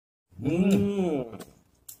Oh no!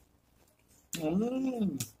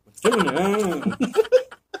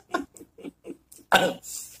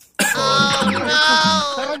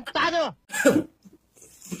 Tarantado!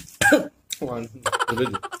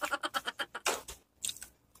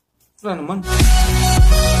 Wala naman.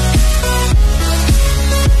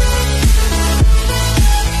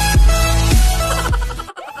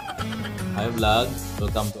 Hi vlog,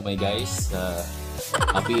 welcome to my guys.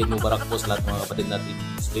 Happy Eid Mubarak po sa lahat ng mga kapatid natin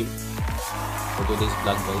Muslim. For today's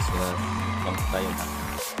vlog guys, bangko tayo ng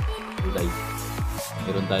gulay.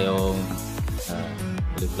 Meron tayong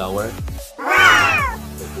cauliflower,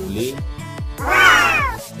 broccoli,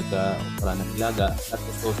 saka para ng ilaga, at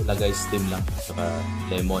gusto sila guys steam lang, saka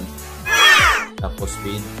lemon, tapos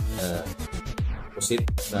bean, pusit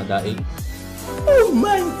na daing. Oh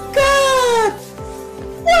my god!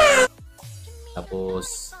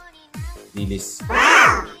 Tapos dilis.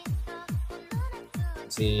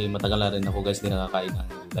 Kasi matagal na rin ako guys din nakakain ng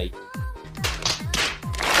gulay.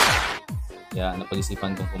 Kaya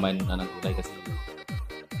napag-isipan kong kumain muna ng gulay kasi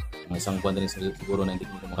mga isang buwan na rin siguro na hindi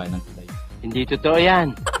ko kumakain ng gulay. Hindi totoo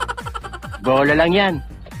yan. Bola lang yan.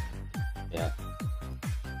 Kaya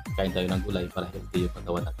kain tayo ng gulay para healthy yung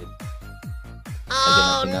katawan natin.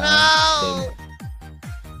 Oh no!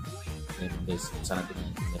 Lemon guys, usan natin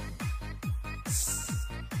yung lemon.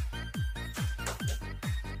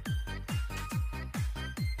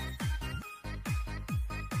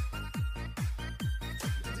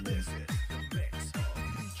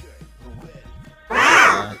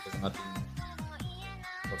 Ito ang ating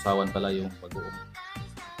sausawan pala yung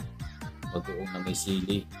bagoong na may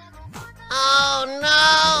sili. Oh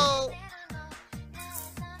no!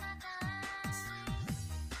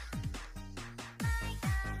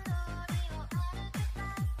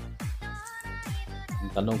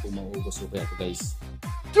 Ang tanong kung mauubos ko kaya ito guys.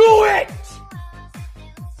 Do it!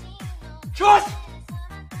 Just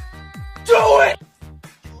do it!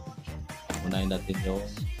 Unahin natin yung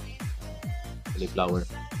cauliflower.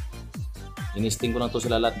 Ini-steam ko lang to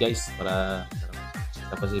sila lahat guys para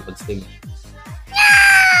tapos ipag-steam.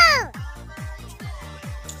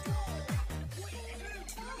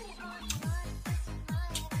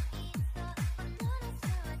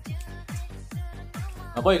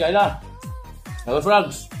 Ako'y kaila. Hello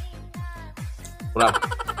frogs. Frog.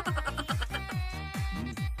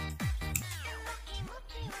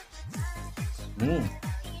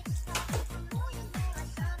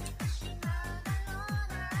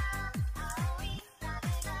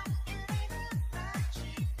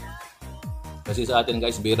 Kasi sa atin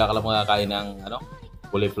guys, bira ka lang makakain ng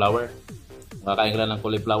cauliflower. Makakain ka lang ng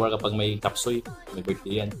cauliflower kapag may kapsoy, may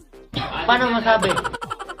birthday yan. Paano masabi?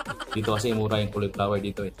 Dito kasi mura yung cauliflower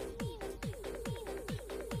dito eh.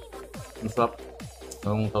 Masarap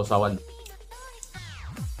ng sausawan.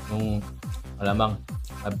 Yung alamang,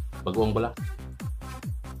 bagoong pala.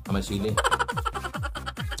 May sili.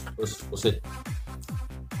 Tapos pusit.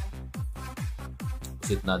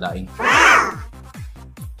 Pusit na daing.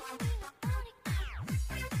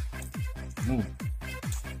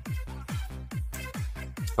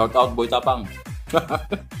 Shout out Boy Tapang.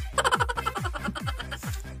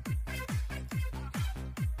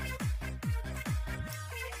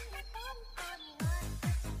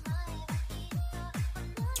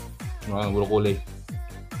 Mga broccoli.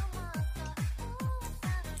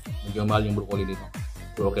 Medyo mahal yung broccoli dito.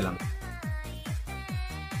 Pero okay lang.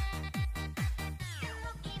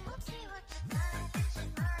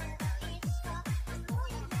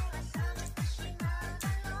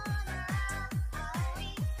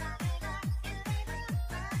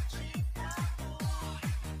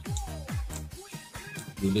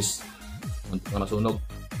 Dilis. Muntik na masunog.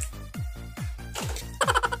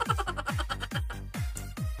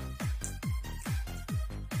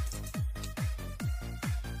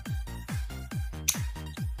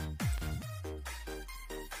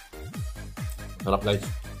 Sarap guys.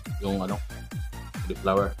 Yung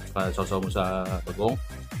cauliflower. Saka sausaw mo sa bagong.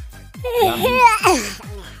 Yummy.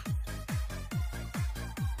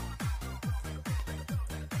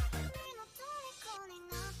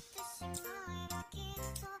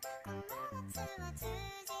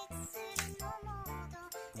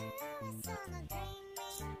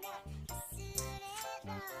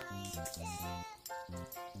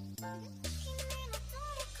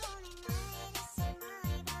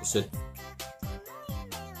 Pusit.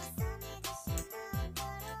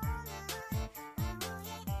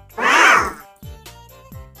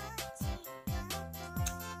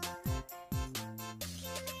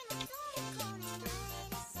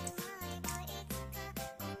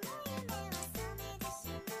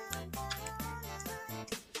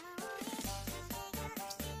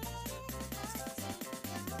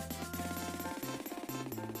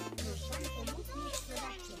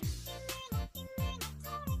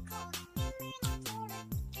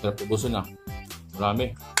 Sarap ubusin na.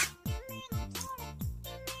 Marami.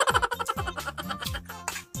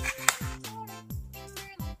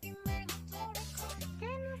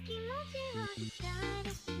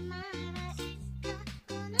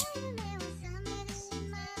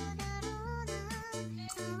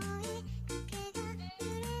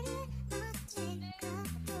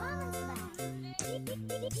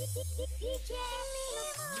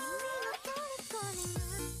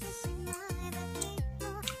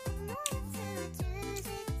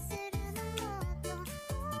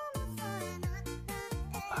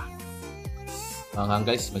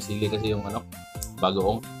 Hanggang guys, may sili kasi yung ano,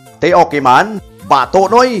 bagoong. Te okay man, bato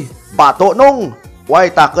noy, bato nong,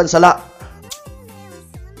 way taken sala.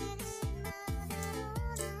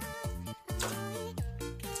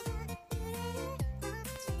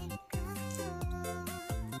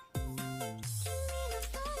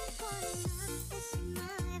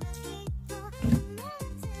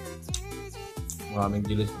 Maraming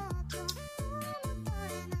dilis.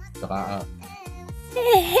 Saka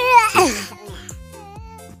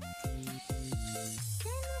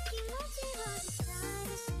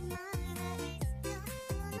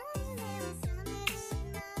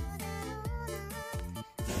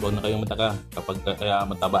huwag na kayong mataka kapag kaya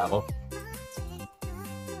mataba ako.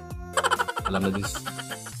 Alam na this.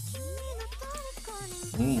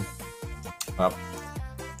 Sarap.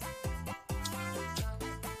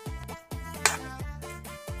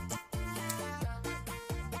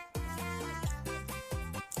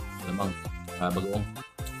 Lamang. Bagoong.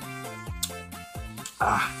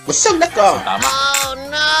 Busog na ko. Tama. Oh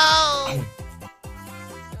no!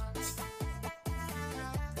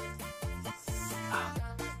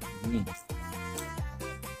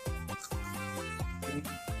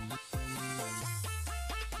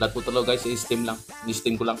 Lahat po talaga guys, i-steam lang.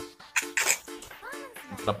 I-steam ko lang.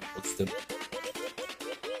 Sarap pag-steam.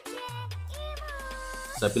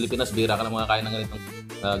 Sa Pilipinas, bira ka ng mga kain ng ganitong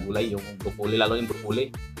gulay. Yung broccoli, lalo yung broccoli.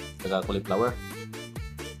 Saka cauliflower.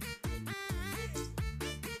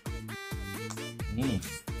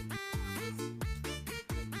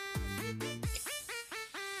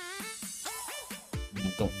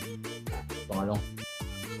 Ito. Ito nga lang.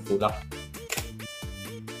 Tulak.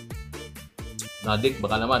 Nadik,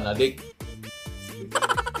 baka naman, nadik.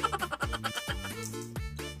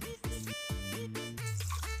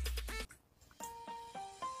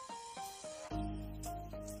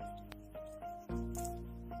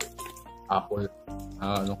 Apple.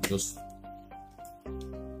 Ano, juice.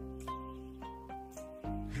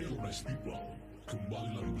 Hello nice people, kembali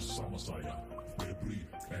lagi bersama saya, Febri.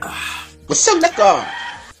 Busog na ko.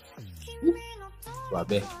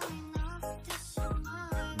 Grabe.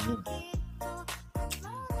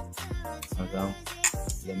 Hanggang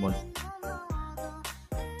lemon.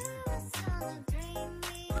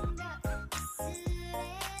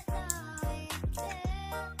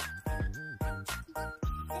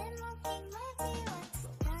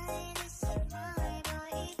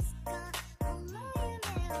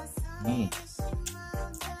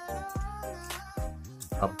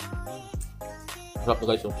 Sarap. Sarap to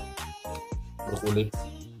guys, oh. Broccoli.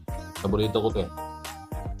 Paborito ko to eh.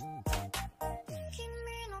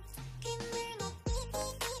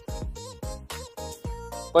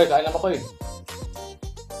 Koy, kain naman koy.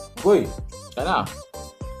 Koy, kain na.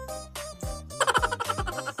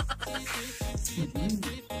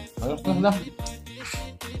 Ayos na.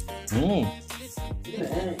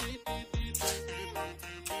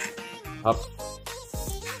 Hap.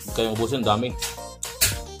 Huwag kayong ubusin, dami.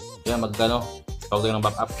 Kaya magkano, tawag kayo ng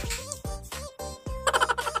back up.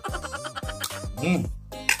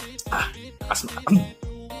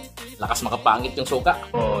 Lakas makapangit yung suka.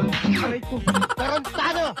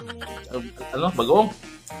 Tarantado! Ano, bagoong.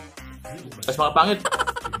 Lakas makapangit.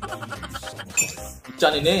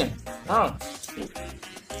 Tiyan ini.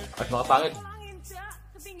 Lakas makapangit.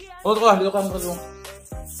 Oh, ito ka, dito ka.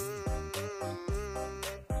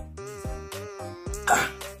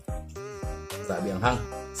 Grabe ang hang.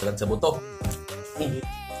 Salat sa buto.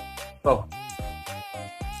 Ito.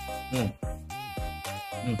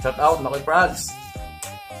 Shout out, Makoy Prags.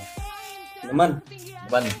 Naman.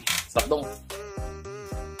 Sarap dong.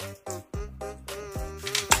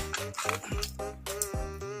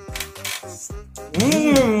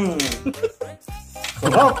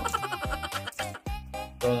 Sarap.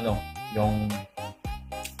 Ito ano,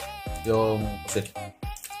 yung pusit.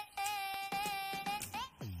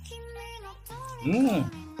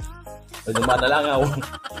 Ay, dumaan na lang ako.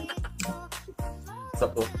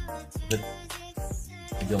 Sarap to.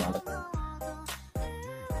 Medyo malat.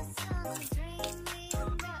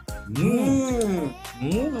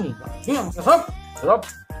 Sarap. Sarap.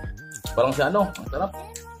 Parang siya ano, ang sarap.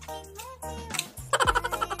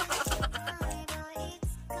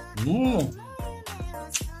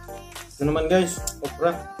 Ito naman guys,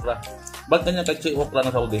 okra. Okra. Ba't kanya kay okra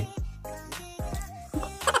ng Saudi?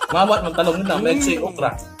 Mawat ng talong nila, may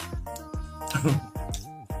okra.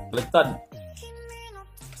 Baliktad.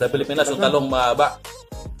 Sa Pilipinas, yung talong mahaba.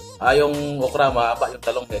 Yung okra mahaba, yung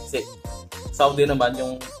talong meksi. Saudi naman,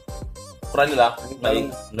 yung okra nila, may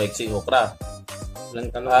meksi okra.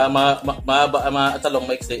 Mahaba, talong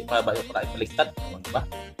meksi, mahaba yung okra. Baliktad. Diba?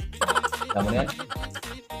 Alam mo yan?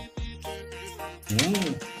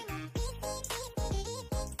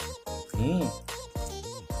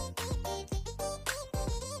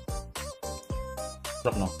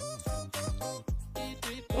 Sarap, no?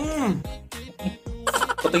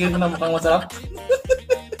 Patingin mo na mukhang masarap.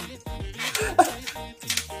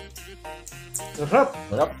 Sarap.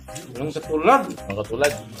 Sarap. Anong katulad? Ang katulad.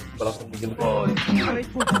 Parang sa bigil ko.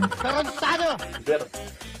 Tarantado! Super.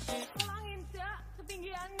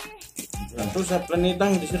 Ito sa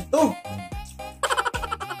planetang desierto.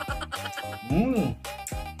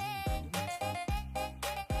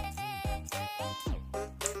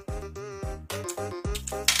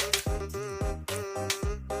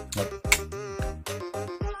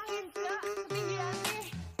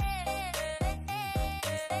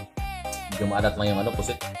 Medyo maalat lang yung ano,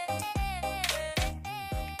 pusit.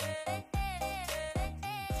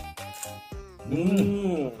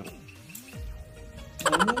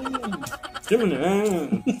 Sino na?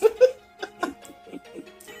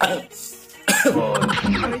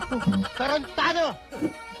 Tarantado!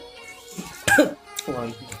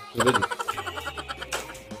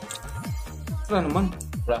 Wala naman.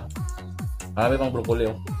 Pra. Marami pang broccoli,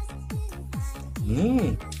 oh.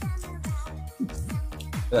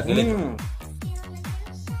 Kilig. Ito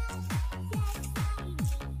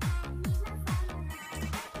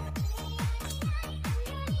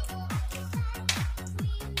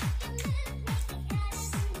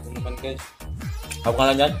naman guys. Hawak ka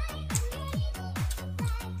lang yan.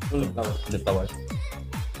 Ulit tawag. Ulit tawag.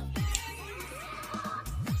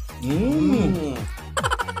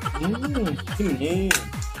 Sini.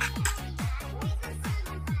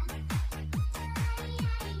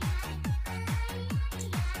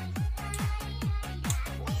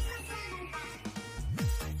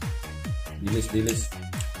 Dilis.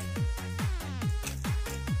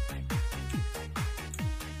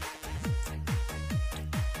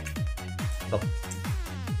 Stop.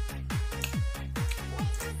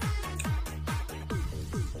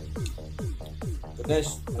 Ito guys,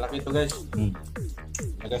 malaki ito guys.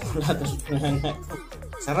 Nagkakulatas ko na nga.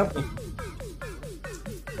 Sarap eh.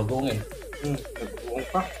 Bagoong eh. Nagbuong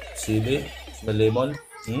pa. Sili. May lemon.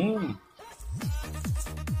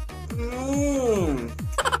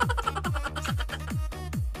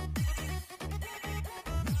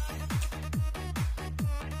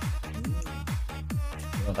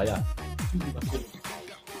 Ano kaya?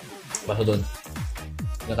 Baso doon.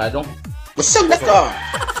 Ano kaya dong? Busog na ka!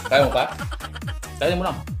 Kaya mo pa? Kaya mo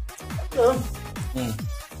lang.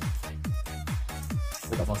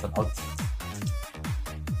 Shout out.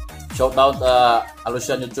 Shout out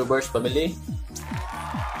Alusian YouTubers family.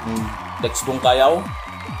 Dex Bungkayaw.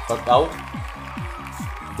 Shout out.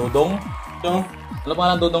 Dodong. Ito. Alam mo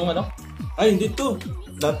nga lang Dodong ano? Ay, hindi to.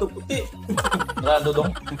 Dato puti. Ano Dodong?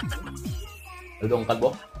 Dodong Kalbo.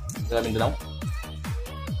 Maraming dalaw.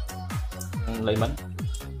 Ang layman.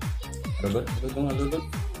 Alulod. Aludod.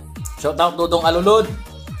 Shout out Dodong Alulod.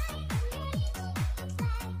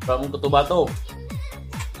 From Cotabato.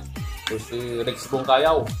 So si Rex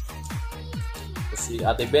Bungkayaw. So si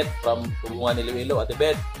Ate Beth from Tubungan Iloilo. Ate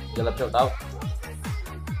Beth, galap shout out.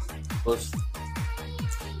 Tapos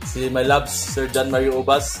si my loves Sir John Mario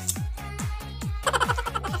Obas.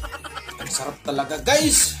 Ang sarap talaga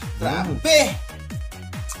guys. Grabe.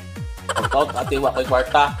 Shout out Ate Wakoy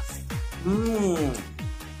Kwarta.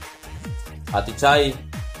 Ate Chay.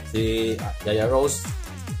 Si Yaya Rose.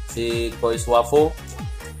 Si Koy Swafo.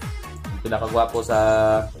 Pinakagwapo sa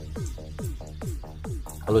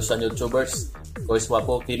Alusian YouTubers. Koy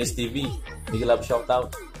Swapo, Kinis TV. Big love shout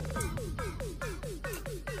out.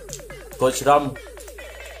 Coach Ram,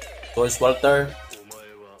 Coach Walter,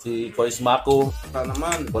 si Coach Mako, Wala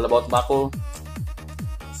naman. All About Mako,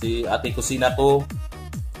 si Ate Kusina ko,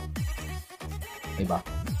 diba?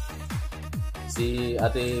 Si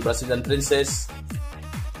Ate Brazilian Princess,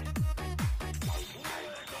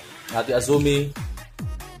 Ate Azumi,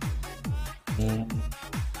 ano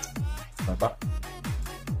ba?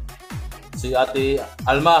 Si Ate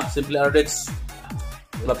Alma, Simple RX.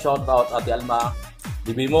 Love shout out Ate Alma.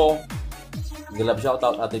 Bibi mo. Love shout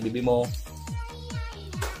out Ate Bibi mo.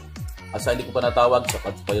 Asa hindi ko pa natawag, so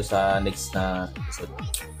cut kayo sa next na episode.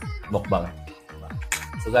 Mukbang.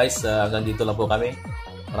 So guys, hanggang dito lang po kami.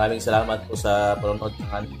 Maraming salamat po sa panonood ng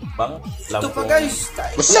ating mukbang. Ito pa guys.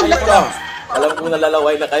 Busog na ka! Alam ko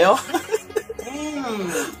nalalaway na kayo.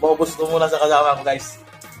 Maubos ko muna sa kasama ko guys.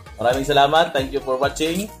 Maraming salamat. Thank you for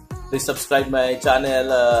watching. Please subscribe my channel,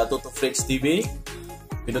 Toto Freaks TV.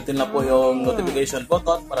 Pinutin lang po yung notification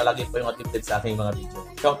button para lagi po yung updated sa aking mga video.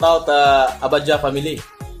 Shoutout Abadja family.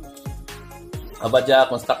 Abadja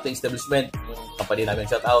Constructing Establishment. Yung company namin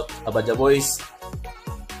shoutout. Abadja Boys.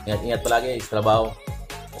 Ingat-ingat palagi sa trabaho.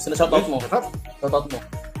 Sino shoutout mo? Shoutout mo.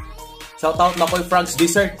 Shoutout Makoy Frank's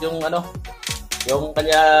Dessert. Yung ano, yung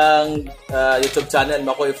kanyang YouTube channel,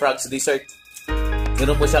 Makoy Frank's Dessert.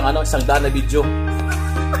 Meron po siyang ano, isang daan na video.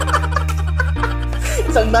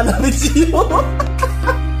 Isang daan na video.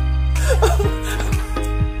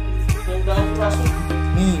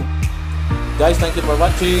 Guys, thank you for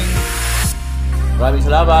watching. Maraming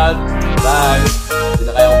salamat. Bye. Hindi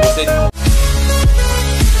na kaya ubusin.